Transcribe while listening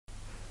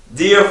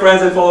Dear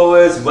friends and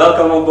followers,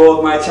 welcome on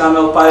board my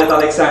channel Pilot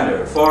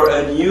Alexander for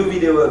a new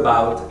video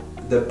about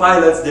the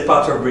pilot's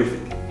departure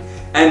briefing.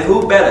 And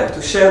who better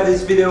to share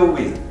this video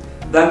with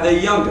than the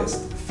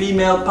youngest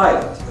female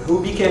pilot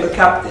who became a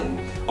captain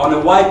on a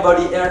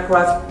wide-body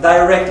aircraft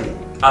directly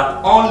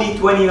at only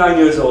 29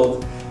 years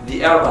old,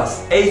 the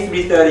Airbus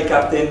A330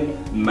 captain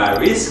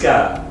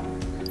Mariska.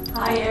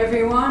 Hi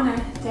everyone,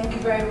 thank you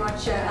very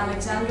much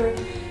Alexander.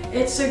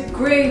 It's a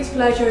great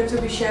pleasure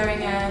to be sharing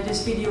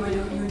this video with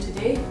you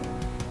today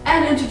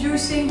and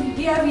introducing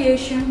the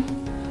aviation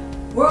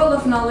world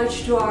of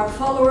knowledge to our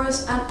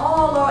followers and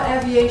all our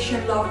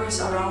aviation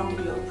lovers around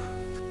the globe.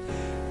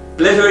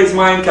 Pleasure is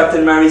mine,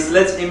 Captain Maris.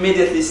 Let's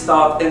immediately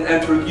start and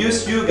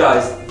introduce you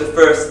guys the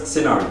first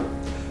scenario.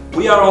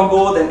 We are on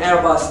board an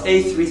Airbus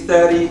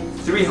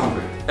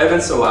A330-300. Even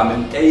so, I'm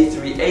an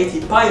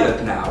A380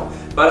 pilot now,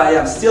 but I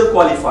am still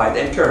qualified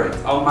and current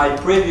on my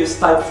previous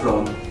type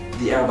flown,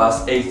 the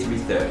Airbus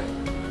A330.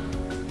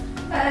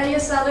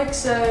 Yes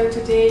Alex,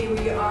 today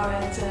we are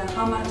at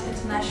Hamad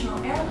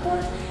International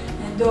Airport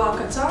in Doha,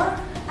 Qatar,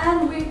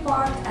 and we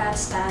parked at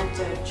stand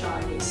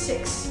Charlie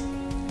 6.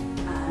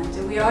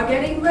 And we are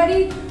getting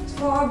ready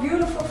for our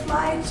beautiful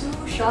flight to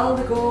Charles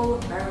de Gaulle,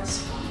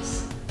 Paris,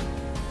 France.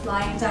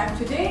 Flying time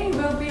today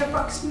will be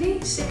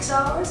approximately 6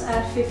 hours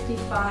and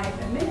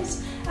 55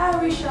 minutes,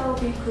 and we shall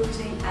be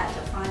cruising at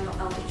a final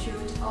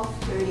altitude of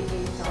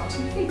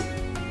 38,000 feet.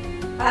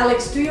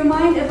 Alex, do you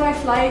mind if I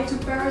fly to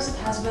Paris? It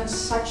has been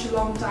such a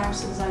long time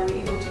since I was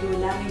able to do a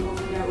landing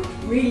over there. I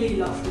would really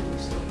love to do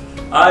so.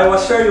 I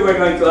was sure you were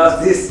going to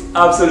ask this.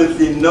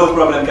 Absolutely no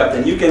problem,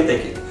 Captain. You can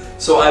take it.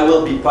 So I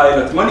will be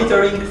pilot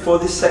monitoring for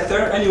this sector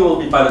and you will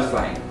be pilot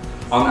flying.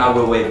 On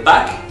our way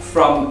back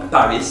from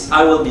Paris,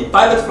 I will be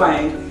pilot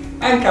flying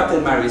and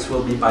Captain Maris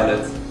will be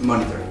pilot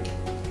monitoring.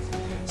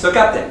 So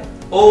Captain,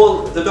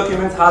 all the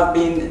documents have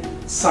been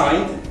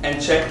signed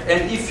and checked,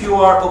 and if you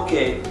are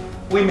okay,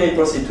 we may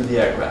proceed to the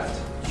aircraft.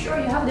 Sure,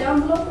 you have the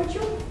envelope with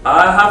you?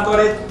 I have got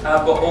it,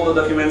 I've got all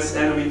the documents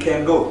and we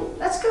can go.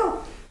 Let's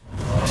go!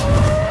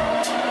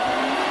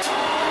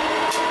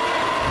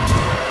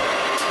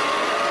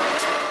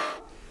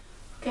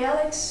 Okay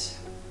Alex,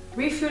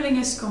 refueling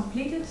is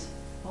completed,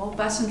 all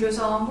passengers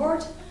are on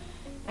board,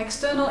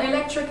 external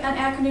electric and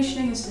air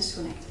conditioning is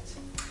disconnected.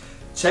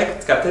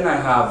 Checked, Captain. I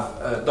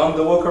have done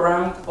the walk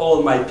around,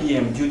 all my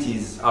PM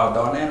duties are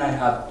done and I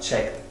have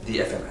checked the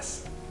FMS.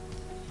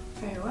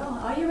 Very well.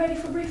 Are you ready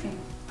for briefing?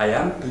 I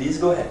am. Please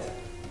go ahead.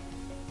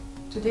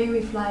 Today we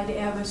fly the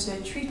Airbus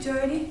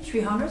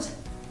A330-300.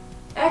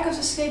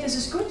 Aircraft status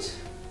is good.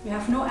 We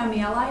have no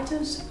MEL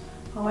items.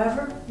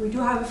 However, we do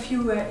have a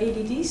few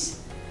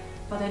ADDs,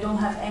 but they don't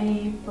have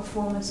any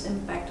performance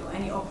impact or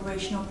any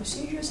operational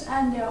procedures,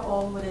 and they are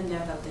all within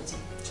their validity.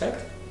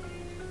 Checked.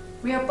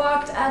 We are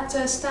parked at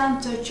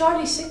stand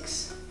Charlie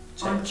 6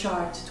 on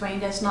chart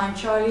 20-9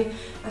 Charlie,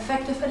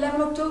 effective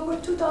 11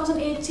 October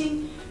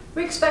 2018.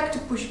 We expect to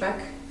push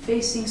back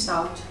facing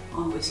south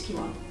on Whiskey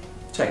 1.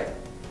 Check.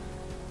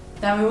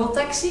 Then we will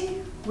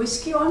taxi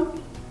Whiskey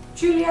 1,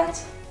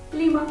 Juliet,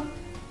 Lima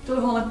to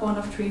the holding point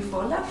of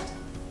 34 left,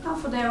 and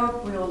for there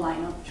up we will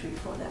line up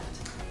 34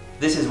 left.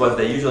 This is what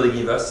they usually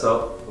give us,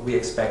 so we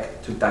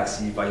expect to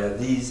taxi via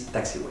these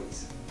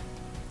taxiways.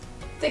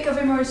 Takeoff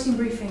emergency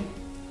briefing.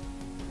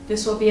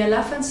 This will be a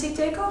left-hand seat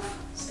takeoff,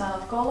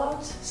 standard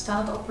call-out,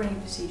 standard operating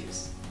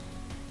procedures.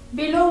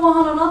 Below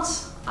 100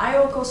 knots, I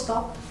will call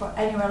stop for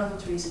any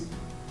relevant reason.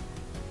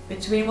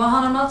 Between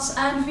 100 knots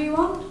and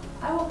V1,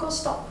 I will call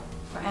stop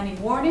for any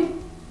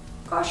warning,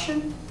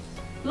 caution,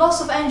 loss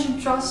of engine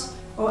thrust,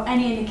 or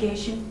any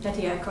indication that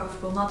the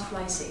aircraft will not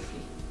fly safely.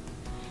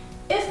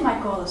 If my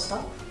call is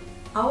stop,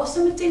 I will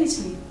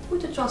simultaneously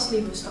put the thrust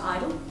levers to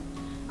idle,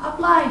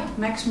 apply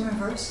maximum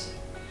reverse,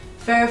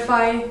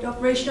 verify the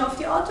operation of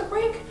the auto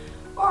brake,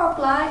 or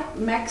apply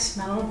max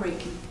manual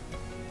braking.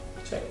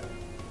 Check.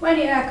 When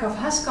the aircraft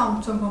has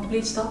come to a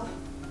complete stop,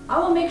 I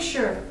will make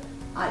sure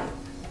I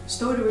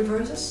stow the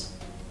reverses,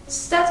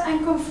 stat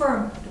and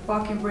confirm the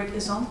parking brake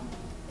is on,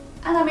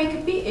 and I make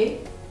a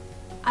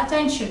PA,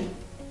 attention,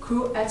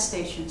 crew at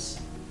stations.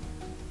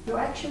 Your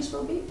actions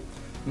will be?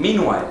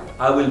 Meanwhile,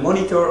 I will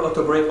monitor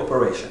auto brake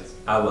operations.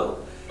 I will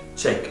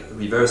check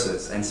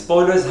reverses and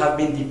spoilers have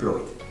been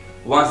deployed.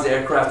 Once the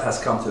aircraft has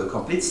come to a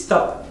complete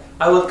stop,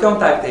 I will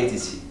contact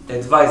ATC,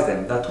 advise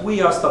them that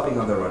we are stopping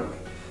on the runway.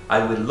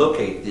 I will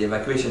locate the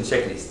evacuation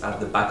checklist at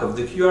the back of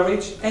the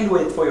QRH and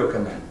wait for your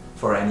command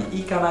for any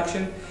ECAM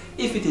action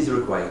if it is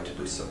required to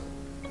do so.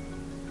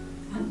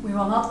 And we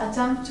will not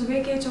attempt to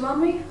vacate the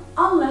runway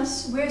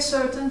unless we are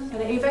certain that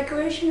the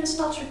evacuation is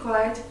not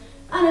required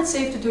and it's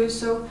safe to do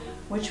so,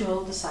 which we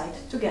will decide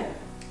together.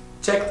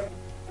 Checked.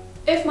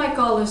 If my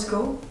call is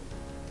go,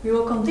 we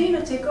will continue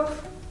the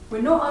takeoff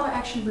with no other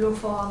action below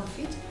 400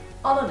 feet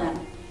other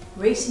than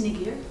raising the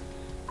gear,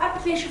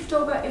 application of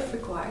tow bar if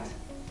required,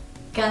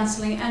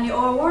 cancelling any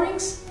oil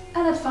warnings,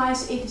 and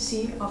advise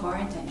ATC of our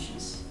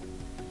intentions.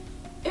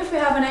 If we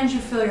have an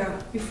engine failure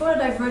before the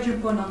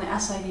divergent point on the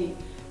SID,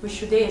 which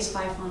today is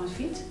 500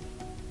 feet,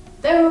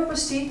 then we will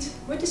proceed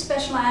with the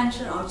special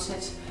engine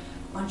outset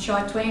on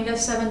chart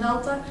 20-7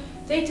 Delta,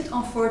 dated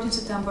on 14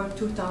 September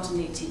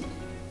 2018.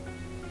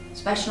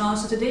 Special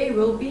answer today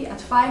will be at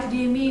 5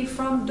 DME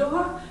from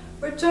Doha,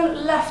 we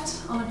turn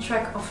left on a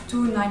track of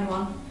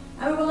 291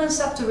 and we will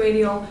intercept the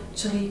radial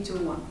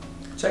 321.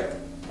 Checked.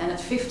 And at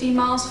 15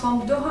 miles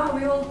from Doha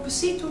we will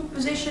proceed to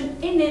position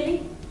in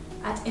Nili.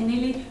 At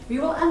Nili we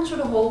will enter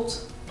the hold,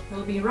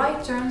 will be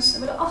right turns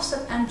with an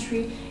offset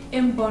entry,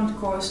 inbound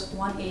course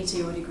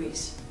 180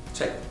 degrees.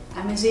 Check.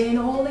 MSA in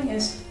the holding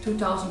is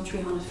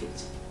 2,300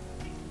 feet.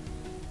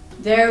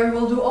 There we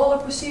will do all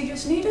the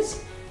procedures needed,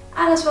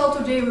 and as well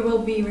today we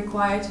will be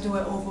required to do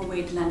an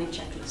overweight landing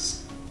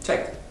checklist.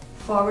 Checked.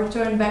 For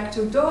return back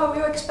to Doha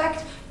we will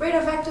expect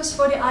radar vectors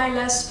for the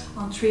ILS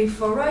on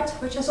 34 right,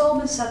 which has all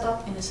been set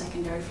up in the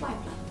secondary flight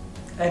plan.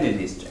 And it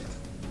is checked.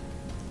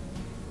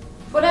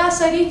 For the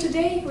SID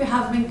today we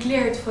have been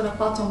cleared for the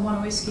Patton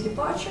 1 Whiskey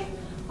departure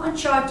on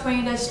chart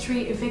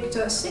 20-3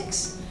 Victor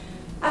 6,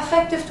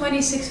 effective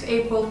 26th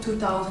April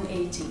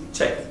 2018.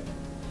 Checked.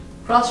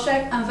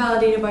 Cross-checked and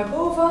validated by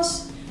both of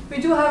us.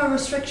 We do have a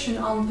restriction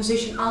on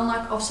position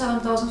unlock of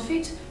 7,000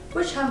 feet,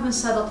 which have been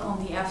set up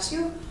on the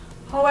FCU.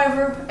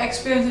 However,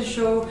 experiences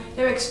show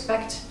they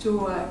expect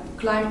to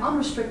climb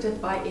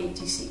unrestricted by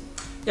ATC.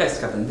 Yes,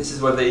 Captain, this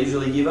is what they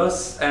usually give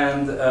us,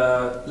 and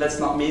let's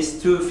not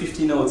miss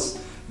 250 knots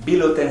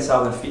below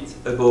 10,000 feet,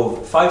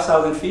 above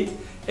 5,000 feet.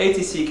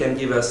 ATC can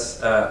give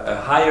us a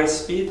higher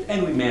speed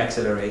and we may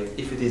accelerate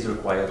if it is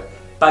required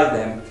by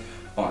them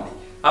only.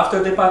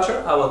 After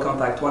departure, I will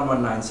contact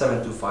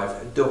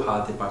 119725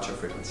 Doha departure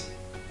frequency.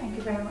 Thank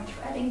you very much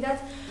for adding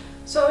that.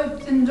 So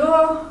in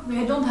Doha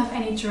we don't have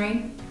any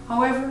terrain,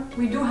 however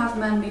we do have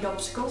man-made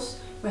obstacles.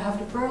 We have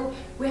the Pearl,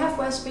 we have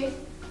West Bay.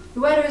 The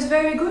weather is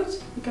very good,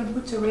 you can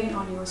put terrain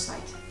on your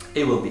side.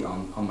 It will be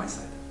on my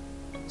side.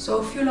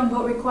 So fuel on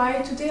board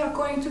required today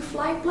according to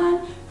flight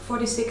plan,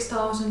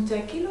 46,000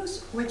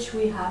 kilos, which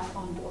we have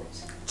on board.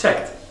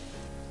 Checked.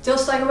 Tail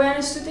stack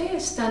awareness today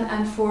is 10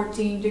 and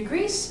 14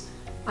 degrees.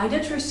 I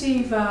did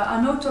receive a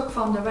note talk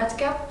from the Red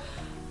Cap.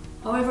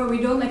 However, we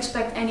don't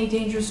expect any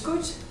dangerous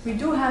goods. We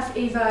do have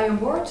AVI on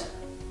board.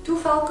 2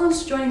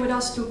 Falcons joining with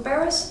us to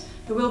Paris.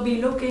 They will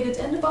be located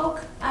in the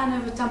bulk and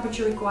have a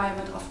temperature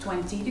requirement of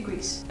 20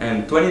 degrees.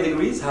 And 20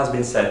 degrees has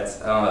been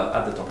set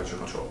at the temperature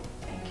control.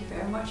 Thank you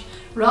very much.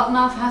 Rod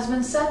nav has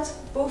been set,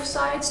 both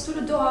sides, to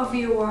the Doha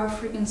VOR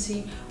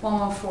frequency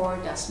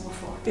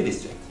 114.4. It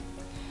is checked.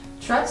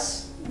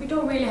 Threats. We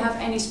don't really have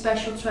any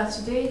special threats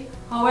today.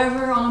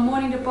 However, on a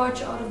morning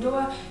departure out of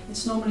Doha,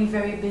 it's normally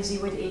very busy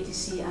with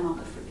ATC and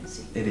other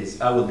frequency. It is.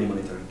 I will be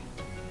monitoring.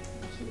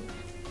 Thank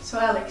you. So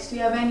Alex, do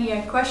you have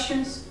any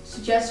questions,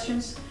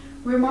 suggestions,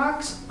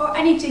 remarks, or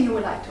anything you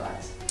would like to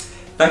add?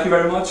 Thank you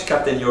very much,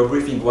 Captain. Your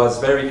briefing was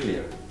very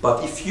clear.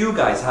 But if you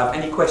guys have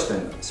any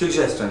question,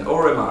 suggestion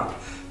or remark,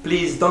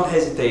 please don't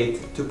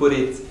hesitate to put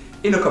it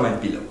in a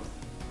comment below.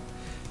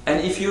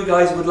 And if you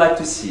guys would like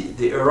to see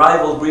the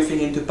arrival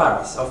briefing into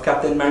Paris of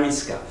Captain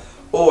Mariska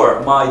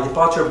or my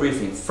departure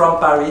briefing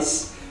from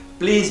Paris,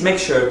 please make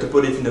sure to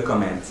put it in the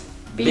comment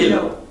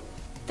below.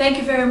 Thank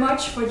you very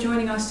much for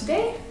joining us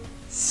today.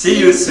 See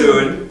you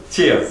soon.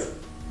 Cheers.